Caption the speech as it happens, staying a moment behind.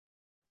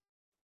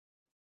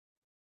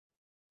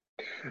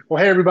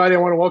Well, hey, everybody, I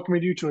want to welcome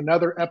you to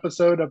another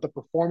episode of the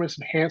Performance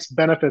Enhanced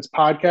Benefits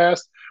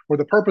Podcast, where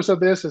the purpose of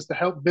this is to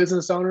help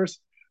business owners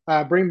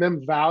bring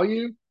them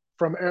value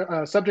from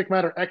subject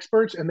matter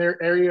experts in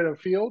their area of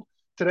field.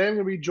 Today, I'm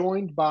going to be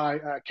joined by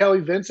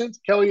Kellie Vincent.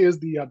 Kellie is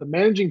the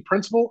managing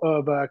principal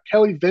of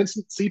Kellie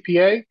Vincent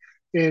CPA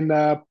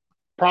in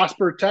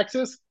Prosper,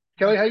 Texas.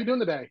 Kellie, how you doing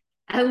today?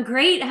 I'm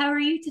great. How are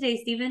you today,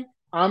 Stephen?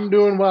 I'm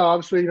doing well.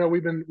 Obviously,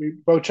 we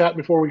both chatted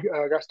before we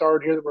got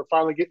started here that we're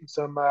finally getting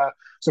some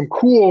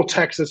cool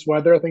Texas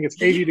weather. I think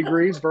it's 80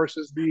 degrees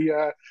versus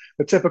the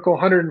typical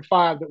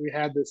 105 that we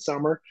had this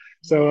summer.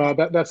 So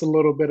Yeah, that's a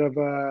little bit of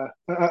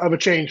a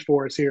change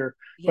for us here.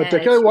 But yeah,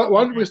 it Kellie, why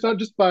sure don't we has. start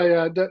just by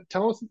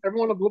telling us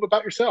everyone a little bit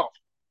about yourself?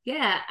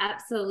 Yeah,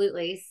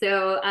 absolutely.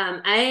 So,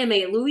 I am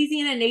a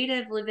Louisiana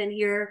native living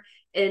here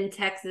in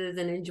Texas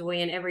and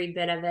enjoying every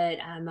bit of it.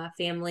 My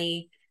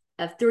family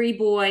of three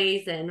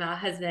boys and my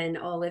husband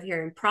all live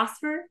here in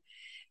Prosper.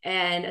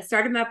 And I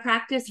started my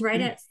practice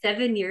right at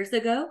 7 years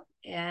ago.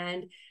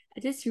 And I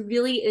just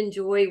really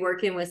enjoy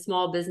working with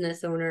small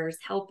business owners,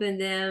 helping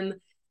them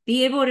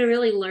be able to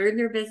really learn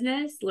their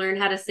business, learn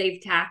how to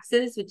save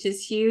taxes, which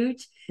is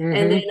huge.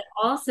 And then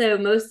Mm-hmm. also,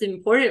 most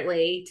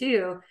importantly,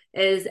 too,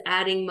 is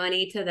adding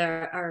money to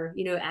their, or,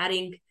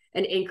 adding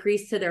an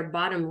increase to their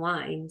bottom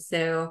line.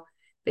 So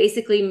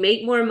basically,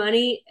 make more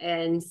money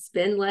and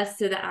spend less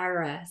to the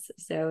IRS.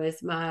 So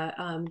is my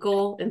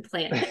goal and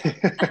plan.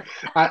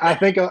 I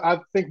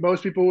think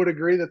most people would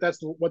agree that that's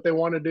what they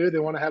want to do. They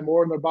want to have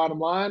more in their bottom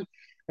line,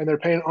 and they're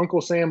paying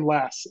Uncle Sam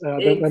less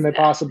than they Exactly.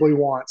 possibly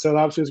want. So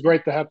obviously, it's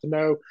great to have to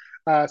know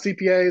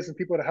CPAs and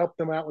people to help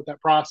them out with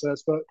that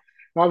process. But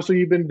obviously,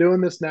 you've been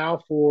doing this now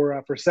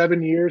for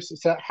 7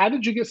 years. So how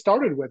did you get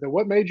started with it?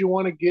 What made you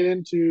want to get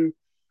into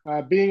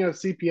being a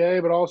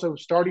CPA, but also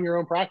starting your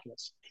own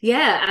practice?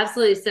 Yeah,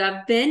 absolutely. So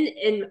I've been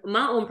in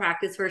my own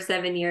practice for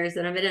 7 years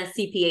and I've been a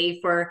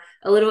CPA for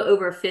a little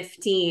over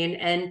 15.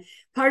 And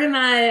part of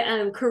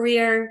my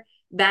career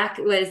back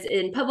was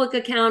in public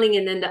accounting,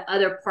 and then the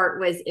other part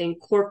was in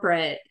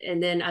corporate.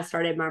 And then I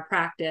started my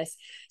practice.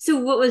 So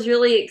what was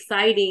really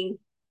exciting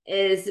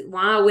is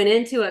why I went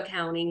into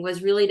accounting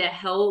was really to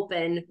help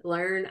and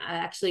learn. I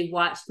actually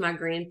watched my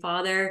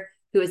grandfather,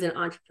 who was an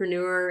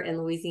entrepreneur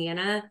in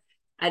Louisiana.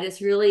 I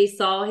just really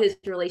saw his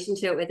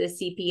relationship with a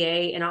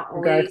CPA, and I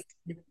Okay. always,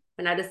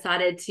 when I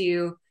decided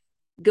to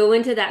go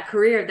into that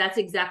career, that's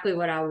exactly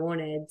what I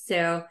wanted.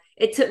 So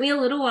it took me a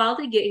little while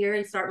to get here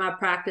and start my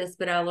practice,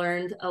 but I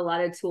learned a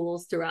lot of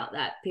tools throughout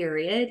that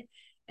period.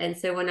 And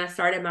so when I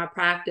started my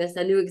practice,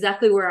 I knew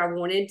exactly where I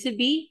wanted to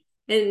be.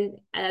 And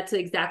that's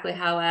exactly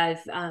how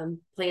I've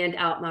planned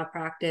out my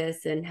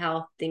practice and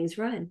how things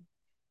run.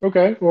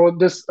 Okay, well,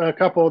 just a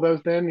couple of those.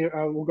 Then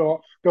we'll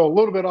go a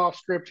little bit off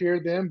script here.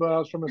 Then, but I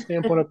was from a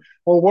standpoint of,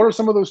 well, what are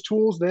some of those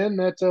tools then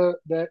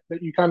that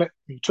you kind of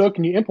you took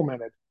and you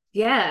implemented?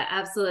 Yeah,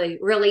 absolutely.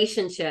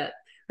 Relationship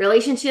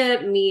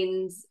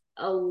means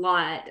a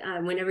lot.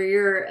 Whenever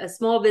you're a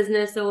small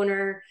business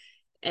owner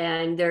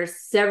and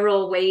there's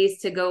several ways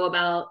to go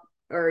about,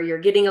 or you're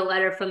getting a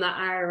letter from the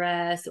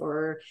IRS,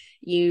 or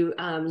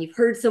you've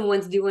heard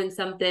someone's doing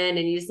something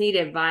and you just need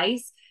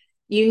advice,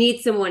 you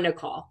need someone to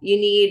call. You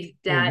need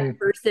that Hmm.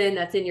 person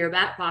that's in your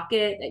back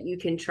pocket that you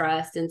can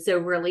trust. And so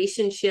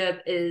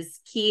relationship is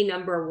key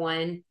number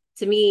one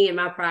to me in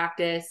my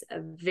practice,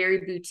 a very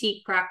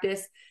boutique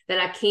practice,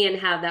 that I can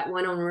have that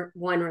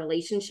one-on-one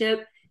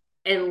relationship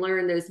and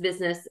learn those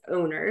business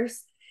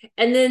owners.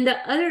 And then the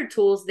other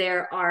tools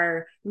there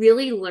are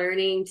really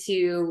learning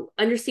to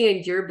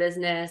understand your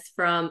business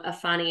from a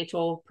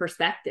financial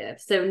perspective.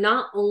 So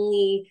not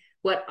only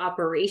what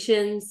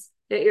operations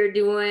that you're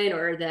doing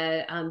or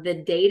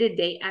the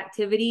day-to-day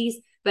activities,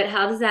 but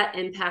how does that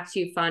impact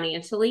you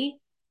financially?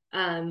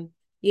 Um,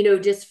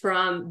 just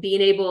from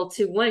being able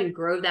to one,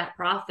 grow that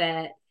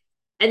profit,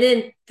 and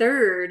then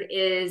third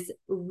is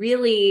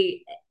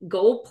really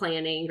goal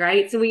planning,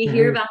 right? So we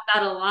hear Hmm. about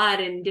that a lot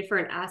in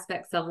different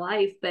aspects of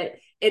life, but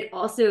it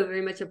also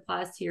very much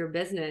applies to your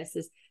business,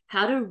 is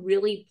how to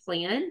really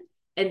plan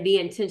and be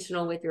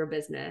intentional with your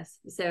business.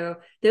 So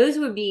those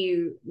would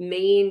be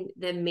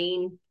the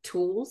main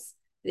tools,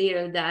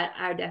 that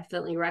I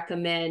definitely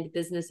recommend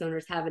business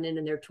owners having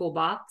in their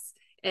toolbox,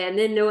 and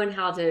then knowing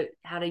how to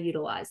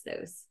utilize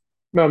those.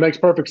 No, it makes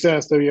perfect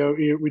sense. Though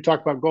we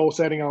talk about goal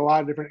setting in a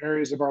lot of different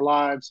areas of our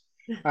lives.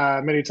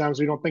 Many times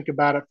we don't think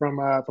about it from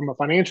a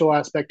financial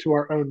aspect to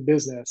our own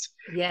business,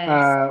 Yes.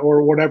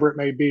 or whatever it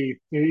may be.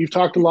 You've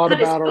talked a lot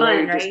That is about fun,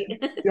 already.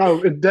 Just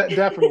right?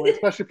 definitely,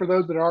 especially for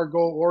those that are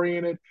goal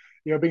oriented.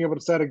 Being able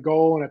to set a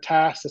goal and a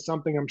task to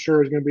something, I'm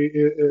sure is going to be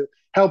it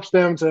helps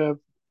them to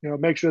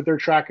make sure that they're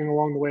tracking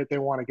along the way that they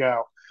want to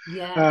go.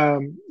 Yeah.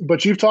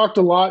 But you've talked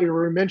a lot. You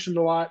mentioned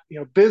a lot.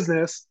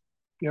 Business.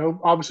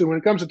 Obviously, when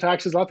it comes to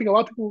taxes, I think a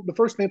lot of people, the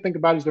first thing they think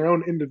about is their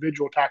own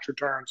individual tax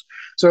returns.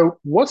 So,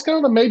 what's kind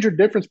of the major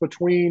difference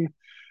between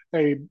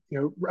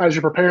as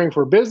you're preparing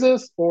for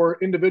business or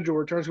individual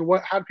returns?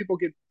 How do people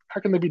get?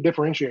 How can they be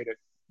differentiated?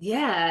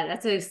 Yeah,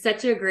 that's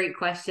such a great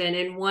question,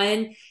 and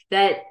one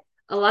that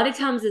a lot of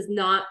times is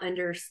not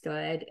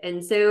understood.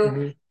 And so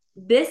Mm-hmm.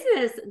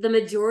 The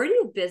majority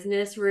of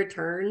business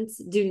returns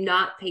do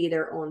not pay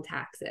their own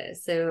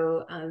taxes.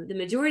 So the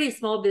majority of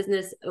small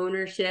business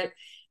ownership,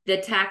 the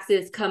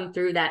taxes come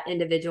through that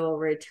individual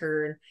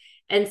return.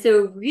 And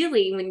so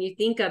really, when you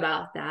think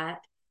about that,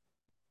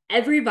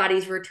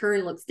 everybody's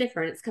return looks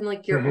different. It's kind of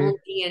like your Hmm. own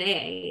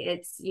DNA.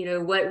 It's,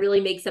 what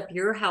really makes up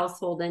your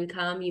household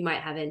income. You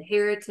might have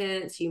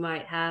inheritance, you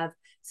might have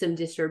some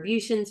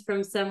distributions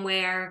from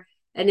somewhere,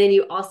 and then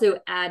you also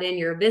add in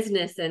your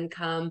business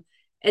income.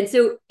 And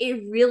so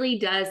it really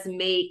does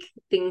make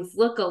things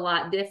look a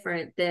lot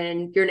different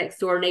than your next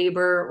door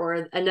neighbor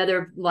or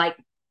another like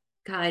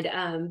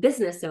kind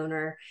business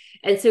owner.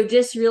 And so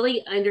just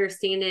really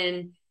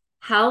understanding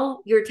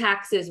how your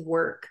taxes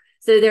work.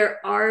 So there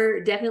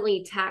are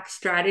definitely tax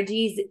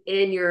strategies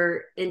in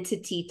your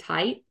entity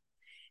type.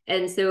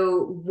 And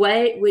so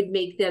what would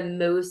make them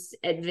most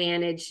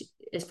advantage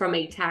is from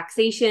a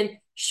taxation,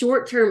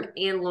 short term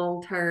and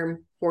long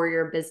term for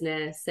your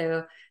business.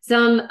 So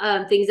some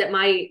things that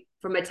might,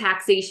 from a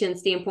taxation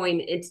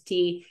standpoint,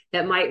 entity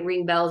that might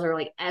ring bells are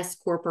like S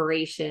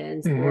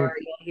corporations, or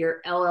Hmm. you'll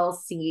hear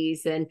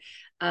LLCs. And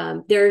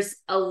there's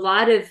a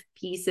lot of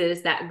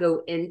pieces that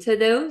go into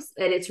those.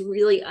 And it's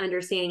really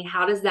understanding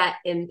how does that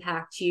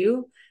impact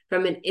you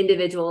from an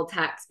individual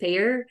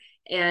taxpayer,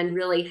 and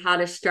really how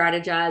to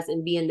strategize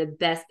and be in the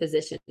best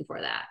position for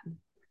that.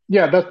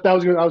 Yeah, that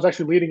was good. I was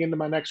actually leading into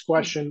my next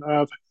question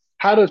of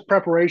how does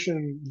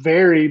preparation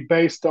vary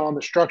based on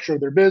the structure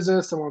of their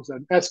business? Someone's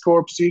an S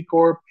corp, C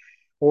corp,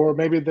 or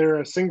maybe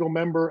they're a single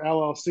member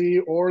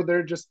LLC, or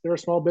they're a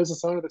small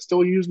business owner that's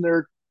still using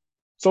their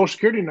social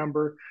security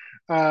number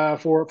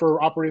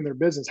for operating their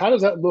business. How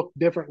does that look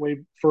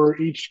differently for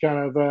each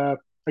kind of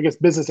I guess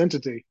business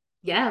entity?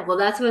 Yeah, well,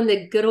 that's when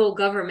the good old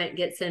government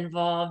gets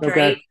involved, Okay.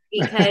 right?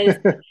 Because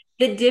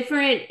the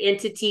different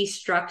entity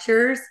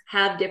structures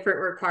have different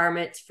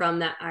requirements from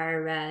the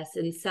IRS,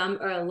 and some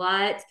are a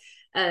lot.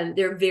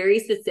 They're very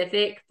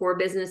specific for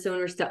business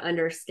owners to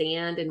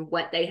understand and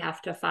what they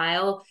have to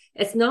file.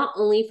 It's not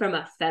only from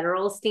a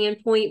federal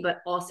standpoint,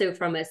 but also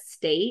from a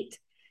state,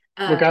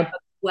 Okay.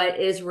 what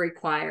is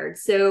required.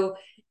 So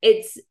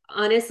it's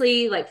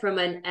honestly like from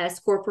an S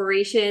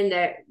corporation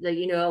that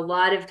a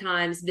lot of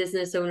times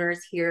business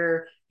owners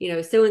hear,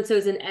 so and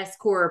so's an S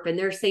corp and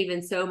they're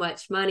saving so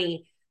much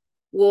money.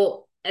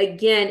 Well,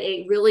 again,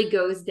 it really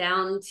goes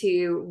down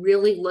to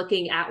really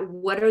looking at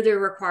what are the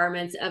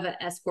requirements of an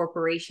S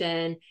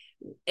corporation.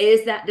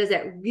 Does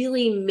that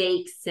really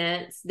make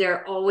sense?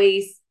 They're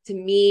always, to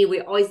me,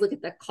 we always look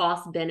at the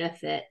cost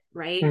benefit,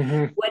 right?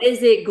 Hmm. What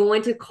is it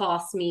going to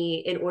cost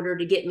me in order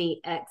to get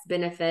me X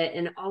benefit?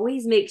 And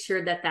always make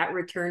sure that that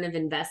return of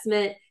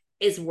investment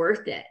is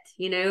worth it.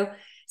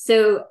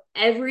 So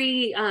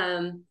every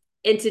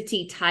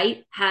entity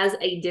type has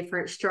a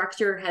different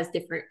structure, has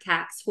different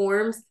tax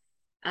forms.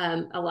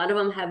 A lot of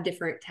them have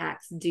different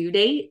tax due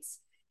dates.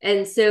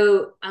 And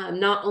so,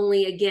 not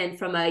only again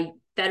from a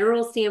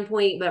federal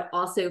standpoint, but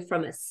also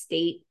from a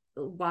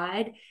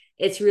statewide,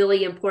 it's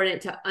really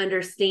important to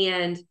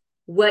understand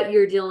what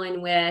you're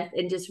dealing with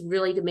and just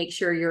really to make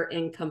sure you're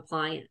in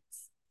compliance.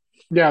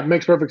 Yeah, it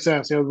makes perfect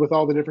sense. With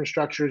all the different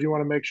structures, you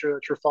want to make sure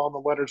that you're following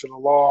the letters of the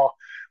law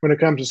when it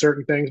comes to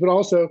certain things. But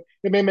also,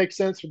 it may make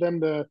sense for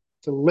them to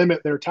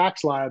limit their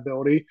tax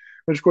liability,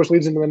 which of course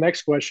leads into the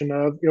next question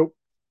of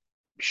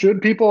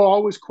should people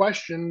always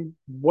question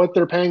what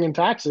they're paying in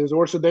taxes,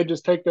 or should they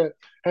just take that?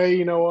 Hey,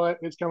 you know what?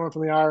 It's coming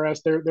from the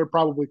IRS. They're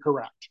probably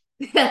correct.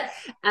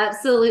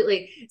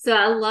 Absolutely. So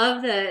I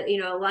love that,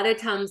 a lot of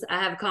times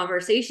I have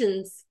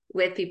conversations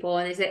with people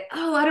and they say,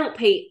 "Oh, I don't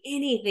pay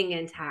anything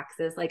in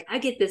taxes. Like I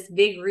get this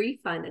big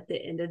refund at the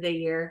end of the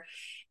year."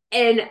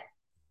 And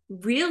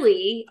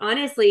really,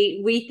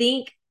 honestly, we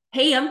think,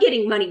 "Hey, I'm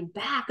getting money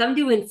back. I'm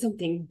doing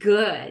something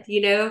good."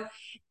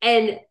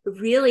 And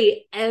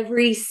really,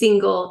 every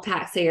single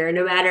taxpayer,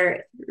 no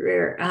matter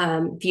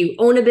if you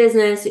own a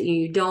business or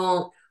you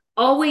don't,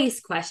 always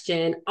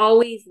question,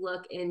 always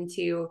look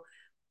into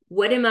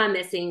what am I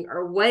missing,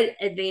 or what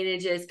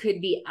advantages could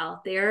be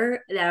out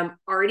there that I'm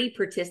already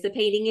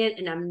participating in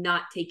and I'm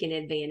not taking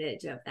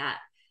advantage of that.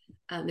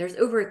 There's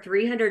over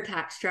 300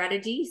 tax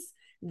strategies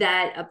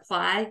that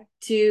apply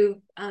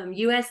to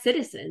US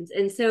citizens.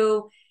 And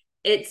so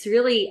it's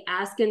really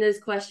asking those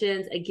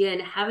questions, again,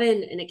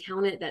 having an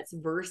accountant that's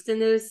versed in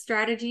those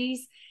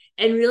strategies,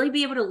 and really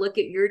be able to look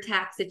at your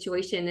tax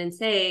situation and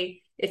say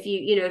if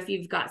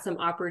you've got some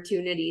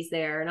opportunities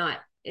there or not.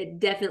 It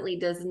definitely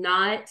does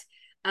not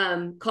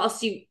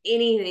cost you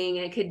anything.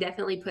 It could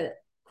definitely put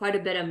quite a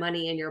bit of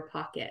money in your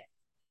pocket.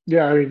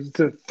 Yeah, I mean,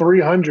 to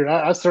 300,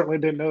 I certainly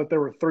didn't know that there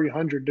were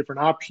 300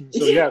 different options.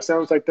 So, yeah, it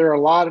sounds like there are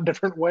a lot of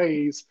different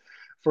ways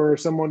for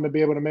someone to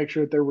be able to make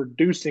sure that they're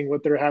reducing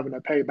what they're having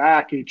to pay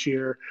back each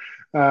year.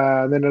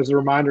 Then, as a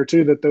reminder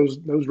too, that those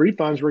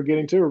refunds we're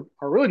getting to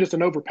are really just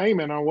an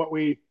overpayment on what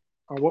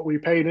we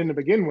paid in to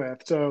begin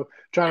with. So,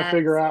 trying to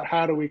figure out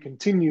how do we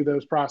continue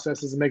those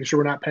processes and making sure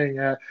we're not paying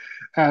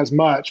as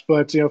much.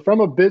 But from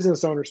a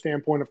business owner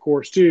standpoint, of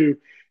course, too,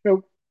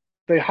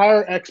 they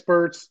hire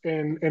experts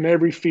in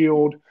every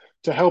field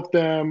to help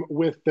them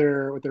with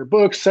their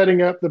books,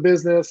 setting up the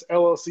business,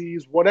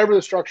 LLCs, whatever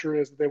the structure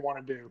is that they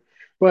want to do.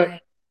 But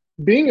Right.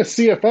 being a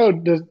CFO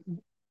does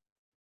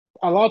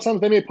a lot of times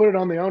they may put it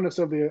on the onus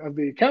of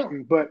the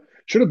accountant, but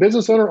should a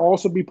business owner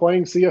also be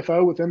playing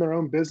CFO within their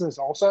own business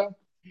also?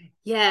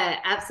 Yeah,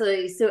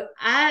 absolutely. So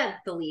I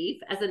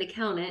believe as an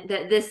accountant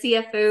that the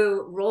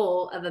CFO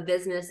role of a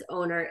business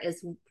owner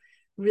is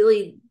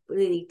really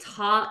the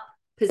top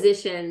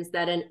positions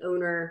that an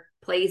owner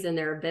plays in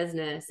their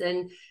business.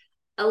 And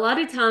a lot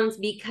of times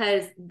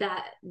because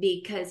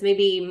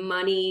maybe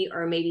money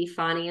or maybe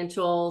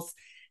financials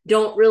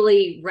don't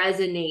really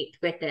resonate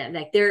with them,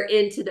 like they're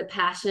into the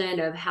passion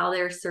of how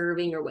they're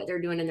serving or what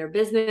they're doing in their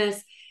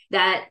business,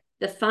 that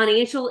the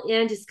financial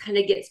end just kind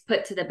of gets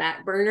put to the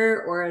back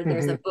burner, or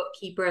there's Mm-hmm. a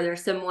bookkeeper,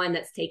 there's someone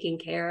that's taking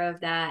care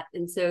of that,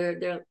 and so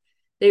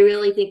they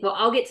really think, well,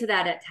 I'll get to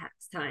that at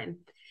tax time.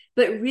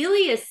 But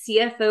really, as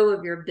CFO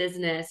of your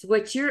business,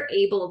 what you're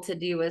able to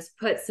do is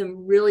put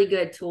some really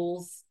good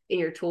tools in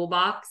your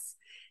toolbox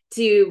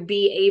to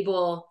be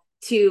able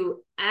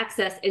to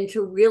access and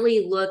to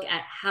really look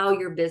at how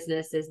your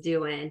business is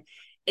doing.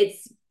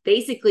 It's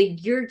basically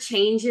you're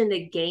changing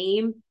the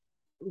game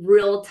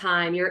real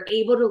time. You're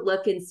able to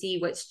look and see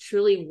what's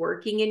truly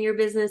working in your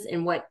business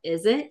and what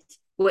isn't,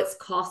 what's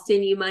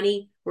costing you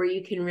money, where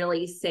you can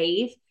really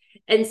save.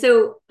 And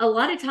so a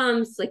lot of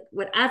times, like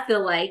what I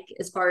feel like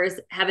as far as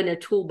having a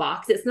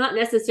toolbox, it's not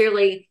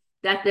necessarily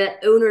that the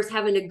owner's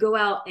having to go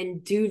out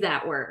and do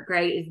that work,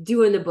 right? It's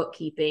doing the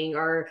bookkeeping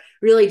or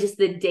really just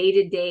the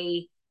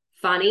day-to-day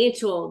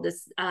financial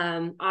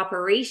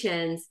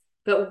operations.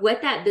 But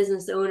what that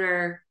business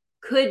owner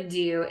could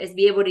do is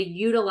be able to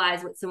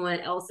utilize what someone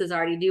else is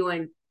already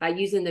doing by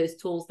using those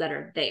tools that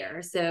are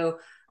there. So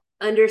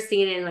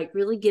understanding, like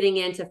really getting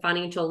into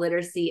financial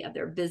literacy of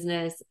their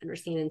business,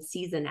 understanding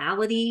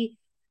seasonality,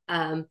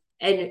 and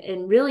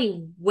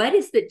really what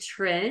is the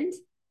trend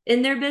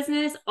in their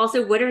business.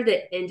 Also, what are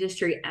the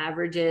industry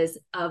averages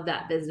of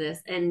that business,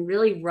 and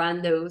really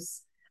run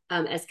those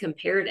as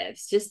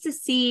comparatives just to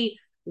see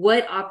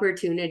what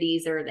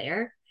opportunities are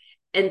there.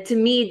 And to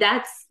me,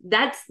 that's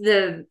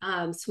the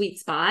sweet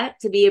spot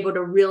to be able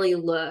to really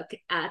look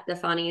at the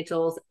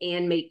financials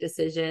and make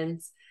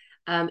decisions,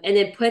 and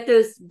then put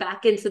those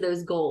back into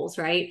those goals,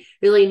 right?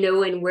 Really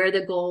knowing where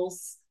the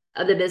goals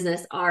of the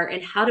business are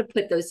and how to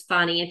put those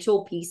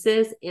financial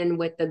pieces in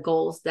with the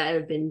goals that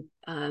have been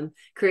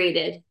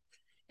created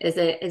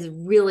is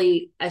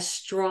really a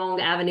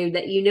strong avenue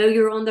that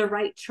you're on the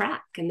right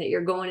track and that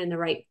you're going in the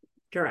right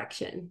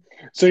direction.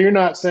 So you're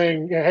not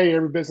saying, hey,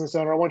 every business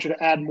owner, I want you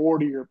to add more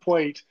to your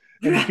plate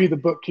and be the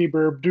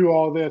bookkeeper, do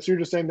all this. You're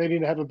just saying they need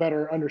to have a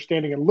better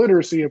understanding and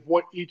literacy of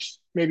what each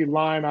maybe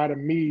line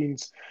item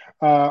means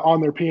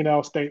on their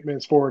P&L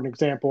statements, for an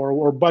example,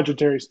 or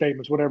budgetary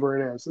statements, whatever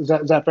it is. Is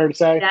that fair to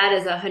say? That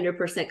is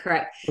 100%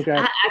 correct. Okay.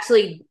 I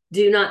actually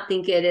do not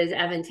think it is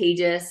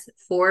advantageous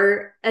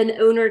for an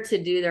owner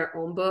to do their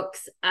own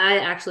books. I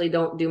actually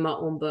don't do my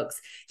own books.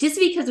 Just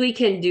because we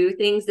can do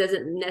things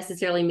doesn't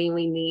necessarily mean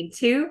we need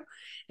to.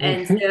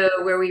 And Mm-hmm.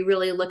 so where we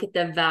really look at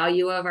the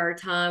value of our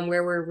time,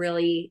 where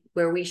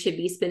we should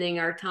be spending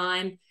our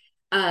time,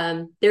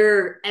 there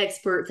are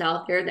experts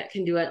out there that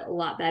can do it a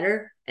lot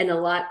better and a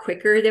lot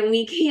quicker than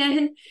we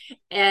can,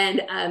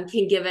 and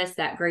can give us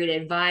that great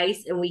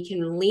advice, and we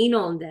can lean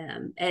on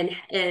them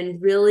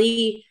and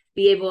really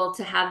be able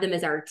to have them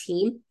as our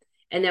team,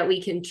 and that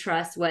we can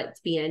trust what's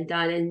being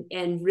done.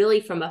 And really,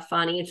 from a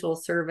financial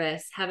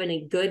service, having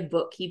a good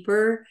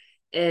bookkeeper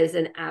is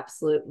an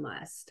absolute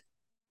must.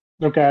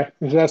 Okay,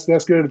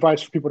 that's good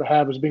advice for people to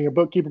have, is being a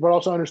bookkeeper, but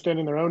also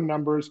understanding their own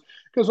numbers.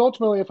 Because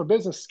ultimately, if a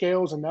business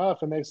scales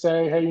enough and they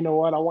say, "Hey, you know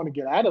what? I want to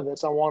get out of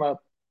this. I want to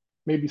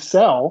maybe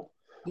sell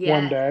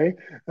one Yeah, day,"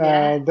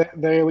 yeah.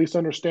 they at least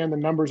understand the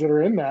numbers that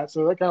are in that.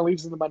 So that kind of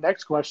leads into my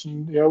next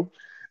question.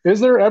 Is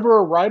there ever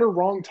a right or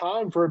wrong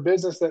time for a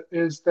business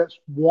that's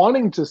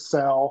wanting to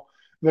sell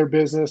their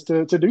business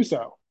to do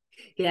so?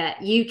 Yeah,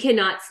 you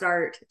cannot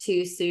start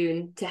too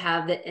soon to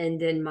have the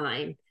end in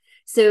mind.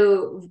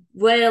 So,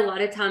 what a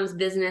lot of times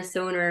business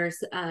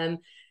owners,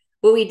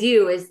 what we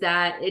do is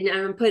that, and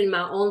I'm putting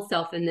my own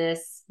self in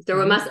this,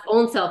 throwing Mm-hmm. my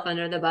own self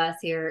under the bus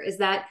here, is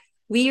that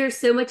we are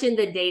so much in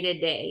the day to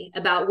day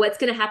about what's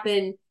going to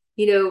happen,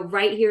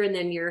 right here in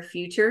the near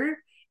future.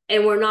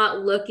 And we're not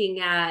looking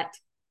at,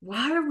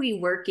 why are we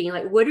working?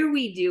 Like, what are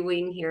we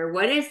doing here?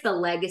 What is the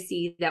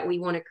legacy that we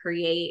want to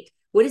create?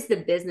 What is the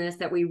business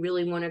that we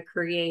really want to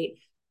create?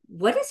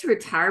 What does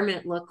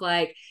retirement look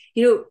like?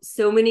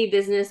 So many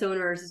business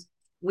owners,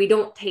 we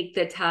don't take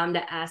the time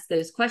to ask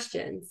those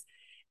questions.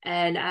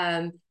 And,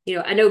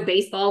 I know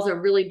baseball is a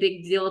really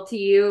big deal to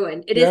you,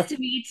 and it is Yeah. to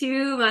me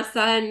too. My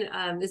son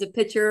is a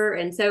pitcher.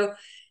 And so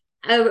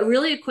I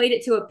really equate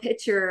it to a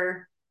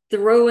pitcher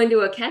throw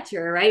into a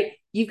catcher, right?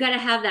 You've got to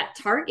have that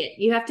target.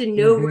 You have to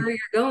know Mm-hmm. where you're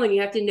going.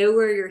 You have to know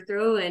where you're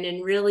throwing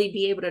and really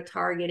be able to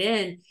target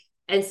in.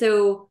 And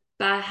so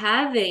by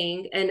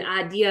having an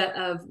idea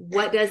of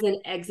what does an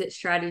exit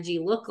strategy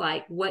look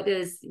like, what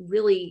does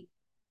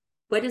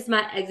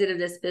my exit of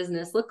this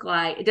business look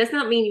like? It does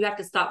not mean you have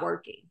to stop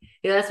working.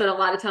 That's what a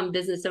lot of time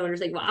business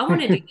owners like, well, I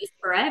want to do this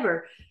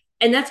forever.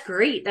 And that's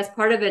great. That's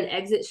part of an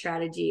exit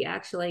strategy,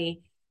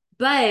 actually.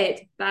 But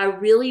by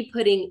really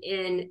putting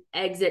in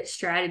exit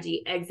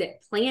strategy,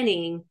 exit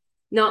planning,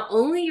 not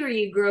only are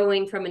you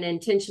growing from an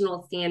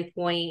intentional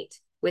standpoint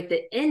with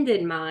the end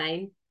in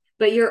mind,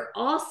 but you're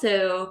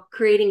also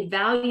creating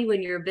value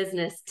in your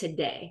business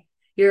today.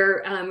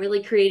 You're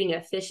really creating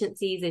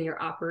efficiencies in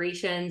your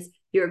operations.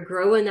 You're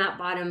growing that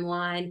bottom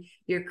line.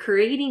 You're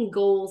creating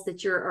goals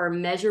that are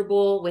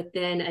measurable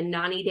within a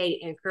 90-day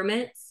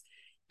increments.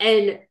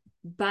 And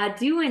by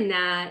doing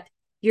that,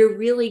 you're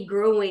really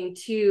growing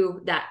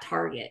to that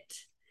target.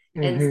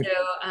 And Mm-hmm.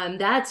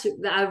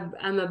 so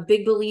I'm a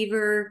big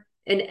believer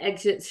in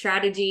exit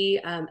strategy.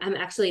 I'm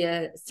actually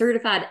a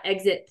certified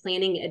exit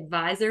planning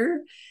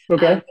advisor,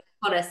 Okay.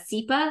 called a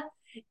CPA.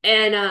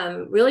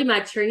 And really,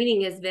 my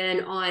training has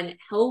been on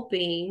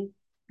helping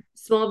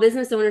small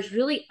business owners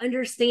really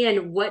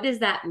understand what does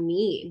that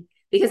mean.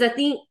 Because I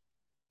think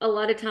a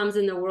lot of times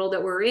in the world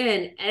that we're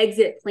in,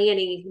 exit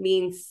planning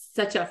means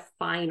such a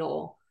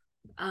final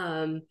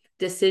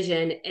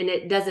decision, and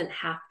it doesn't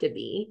have to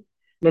be.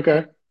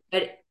 Okay.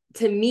 But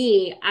to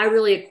me, I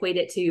really equate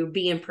it to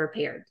being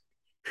prepared,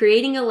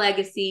 creating a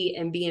legacy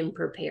and being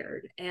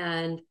prepared.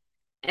 And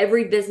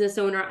every business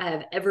owner I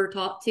have ever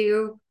talked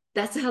to,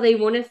 that's how they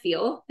want to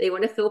feel. They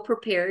want to feel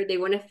prepared. They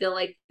want to feel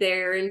like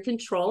they're in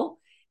control,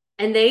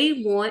 and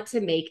they want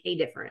to make a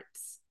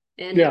difference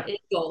Yeah. in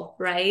goal,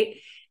 right?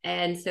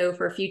 And so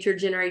for future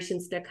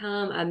generations to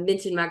come, I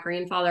mentioned my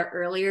grandfather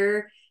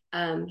earlier.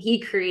 He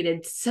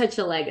created such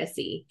a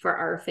legacy for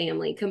our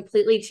family,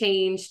 completely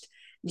changed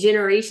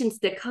generations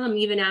to come,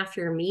 even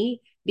after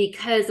me,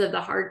 because of the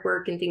hard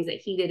work and things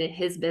that he did in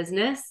his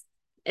business.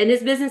 And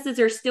his businesses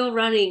are still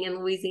running in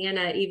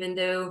Louisiana, even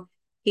though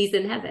he's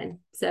in heaven.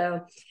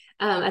 So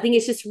I think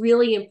it's just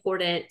really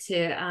important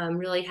to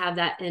really have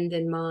that end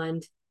in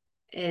mind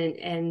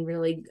and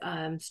really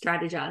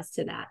strategize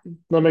to that.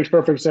 That makes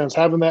perfect sense.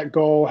 Having that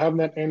goal, having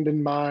that end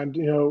in mind.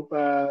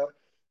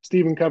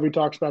 Stephen Covey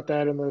talks about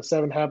that in the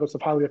 7 Habits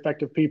of Highly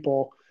Effective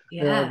People.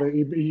 Yeah. That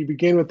you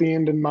begin with the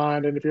end in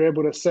mind, and if you're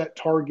able to set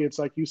targets,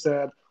 like you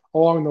said,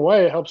 along the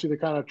way, it helps you to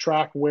kind of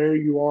track where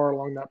you are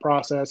along that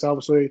process.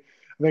 Obviously,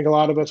 I think a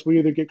lot of us, we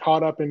either get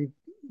caught up in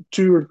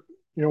two or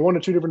one or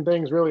two different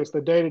things. Really, it's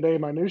the day to day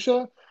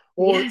minutia,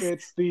 or Yes.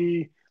 it's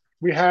the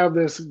we have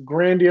this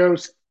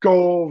grandiose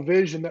goal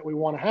vision that we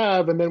want to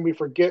have, and then we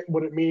forget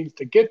what it means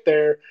to get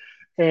there,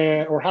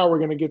 and or how we're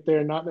going to get there,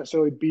 and not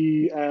necessarily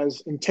be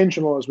as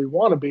intentional as we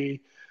want to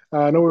be.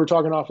 I know we were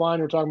talking offline.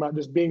 We were talking about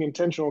just being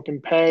intentional can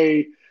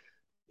pay,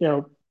 you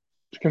know,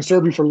 can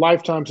serve you for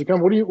lifetimes to come.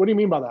 What do you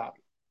mean by that?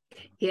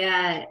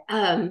 Yeah.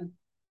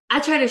 I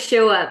try to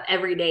show up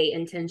every day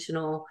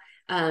intentional,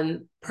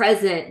 being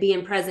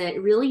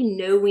present, really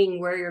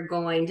knowing where you're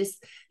going,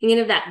 just thinking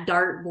of that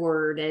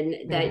dartboard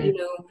and that,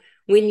 Mm-hmm.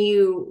 when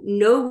you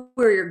know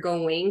where you're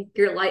going,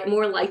 you're like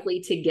more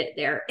likely to get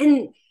there.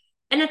 And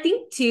I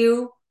think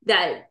too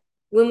that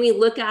when we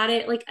look at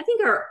it, like I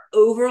think our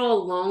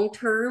overall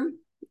long-term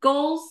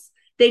goals,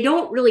 they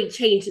don't really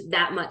change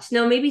that much.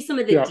 Now, maybe some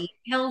of the Yeah.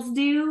 details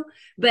do,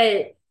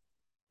 but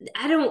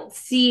I don't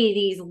see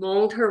these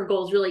long-term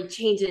goals really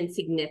changing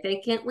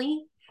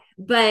significantly,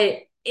 but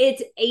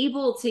it's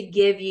able to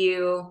give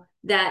you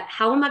that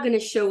how am I going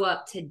to show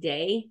up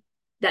today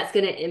that's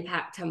going to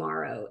impact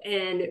tomorrow,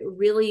 and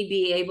really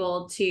be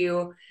able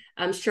to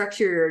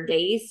structure your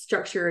days,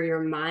 structure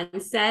your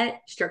mindset,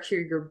 structure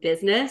your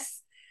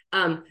business,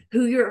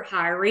 who you're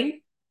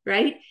hiring,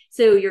 right?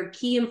 So your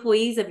key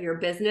employees of your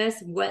business,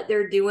 what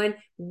they're doing,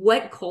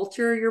 what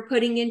culture you're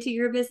putting into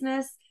your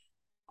business,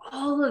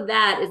 all of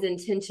that is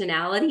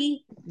intentionality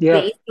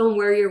Yeah. based on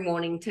where you're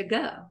wanting to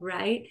go,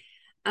 right?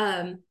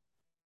 Um,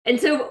 and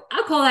so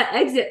I call that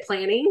exit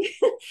planning.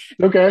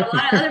 A Okay.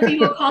 lot of other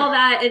people call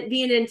that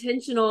being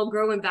intentional,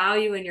 growing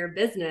value in your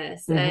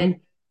business. And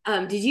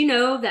Mm-hmm. did you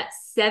know that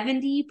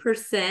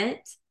 70%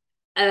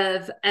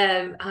 of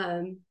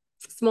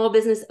small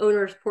business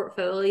owners'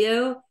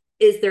 portfolio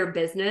is their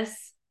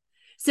business?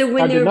 So I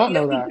when did they're not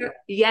know really, that.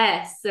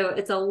 yes, so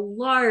it's a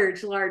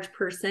large, large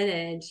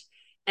percentage.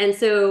 And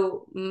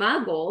so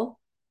my goal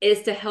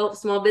is to help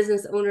small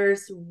business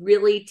owners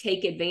really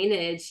take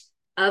advantage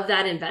of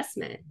that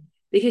investment,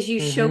 because you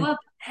show Mm-hmm. up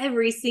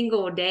every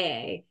single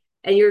day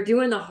and you're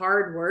doing the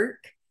hard work,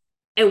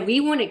 and we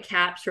want to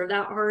capture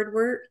that hard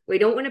work. We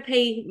don't want to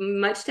pay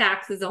much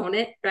taxes on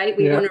it, right?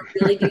 We Yeah. want to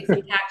really do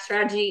some tax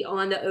strategy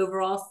on the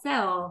overall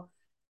sell,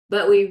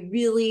 but we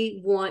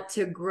really want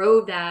to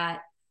grow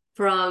that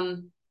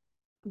from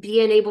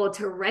being able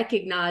to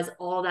recognize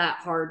all that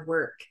hard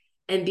work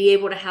and be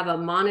able to have a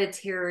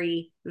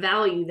monetary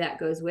value that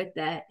goes with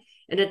that.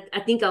 And I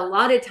think a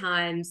lot of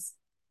times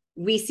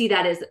we see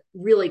that as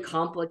really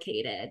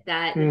complicated,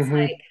 that it's Mm-hmm.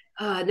 like,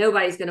 oh,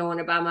 nobody's going to want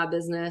to buy my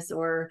business,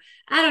 or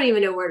I don't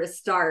even know where to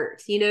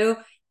start. Yeah.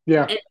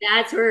 And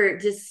that's where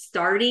just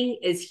starting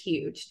is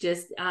huge.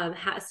 Just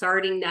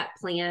starting that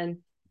plan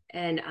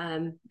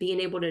and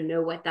being able to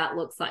know what that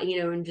looks like,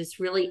 and just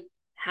really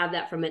have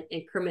that from an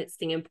increment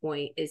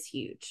standpoint is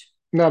huge.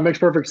 No, it makes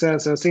perfect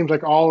sense. And it seems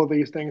like all of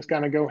these things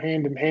kind of go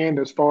hand in hand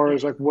as far Yeah.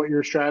 as like what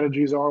your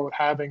strategies are with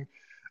having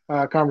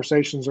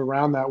conversations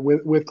around that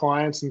with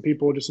clients and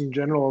people just in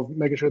general, of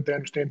making sure that they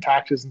understand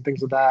taxes and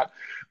things of that.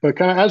 But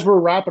kind of as we're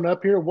wrapping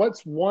up here,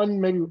 what's one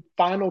maybe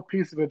final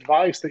piece of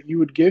advice that you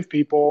would give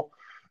people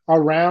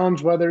around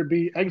whether it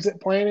be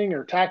exit planning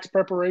or tax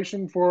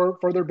preparation for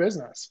their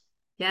business?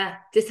 Yeah,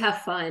 just have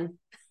fun.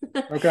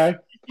 Okay.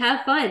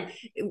 Have fun.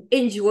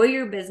 Enjoy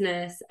your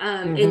business.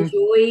 Mm-hmm.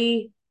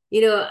 Enjoy,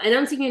 and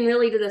I'm thinking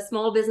really to the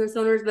small business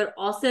owners, but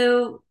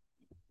also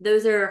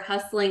those that are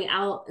hustling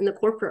out in the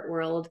corporate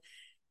world.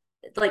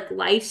 Like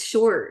life's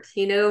short,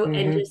 and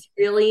Mm-hmm. just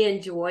really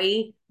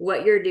enjoy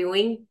what you're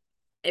doing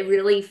and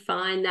really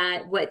find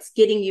that what's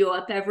getting you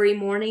up every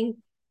morning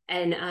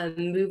and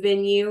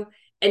moving you.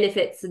 And if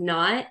it's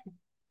not,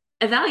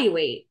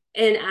 evaluate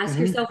and ask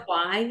Mm-hmm. yourself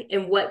why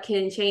and what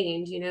can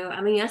change. I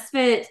mean,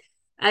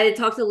 I had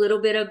talked a little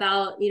bit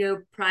about,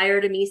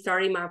 prior to me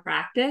starting my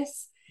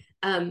practice,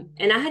 and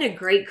I had a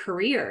great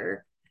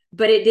career,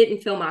 but it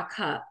didn't fill my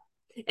cup.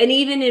 And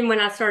even when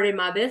I started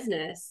my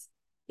business,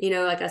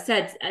 like I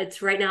said,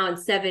 it's right now in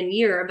 7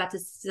 year, I'm about to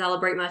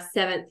celebrate my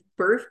seventh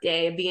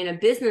birthday of being a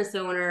business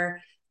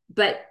owner.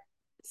 But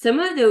some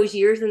of those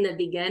years in the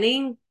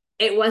beginning,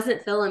 it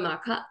wasn't filling my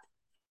cup.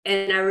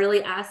 And I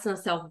really asked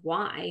myself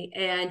why.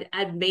 And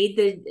I've made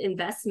the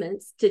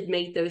investments to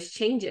make those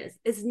changes.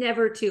 It's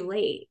never too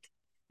late.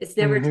 It's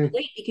never too Mm-hmm.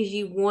 late because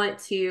you want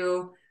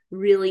to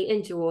really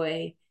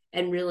enjoy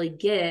and really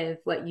give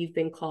what you've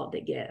been called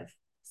to give.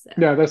 So,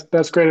 Yeah,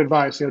 that's great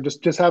advice.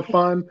 Just have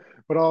fun,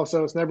 but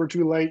also it's never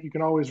too late. You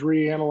can always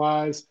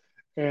reanalyze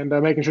and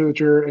making sure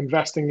that you're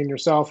investing in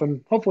yourself,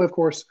 and hopefully, of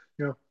course,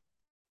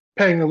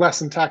 paying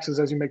less in taxes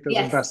as you make those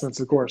yes, investments,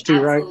 of course,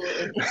 too, right?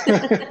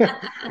 absolutely.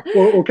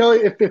 Well, Kelly,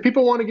 if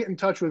people want to get in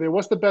touch with you,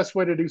 what's the best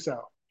way to do so?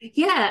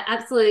 Yeah,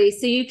 absolutely.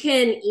 So you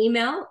can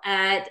email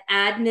at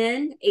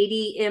admin,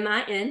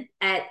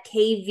 at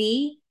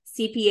kvcpa.com.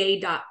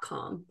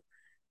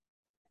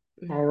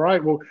 All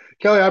right. Well,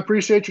 Kelly, I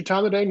appreciate your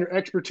time today and your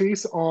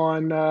expertise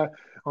on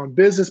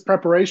business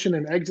preparation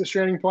and exit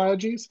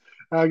strategies.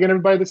 Again,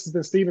 everybody, this has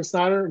been Stephen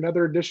Snyder,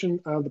 another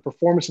edition of the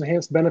Performance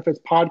Enhanced Benefits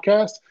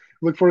Podcast.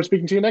 Look forward to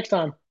speaking to you next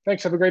time.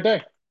 Thanks. Have a great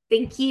day.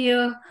 Thank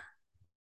you.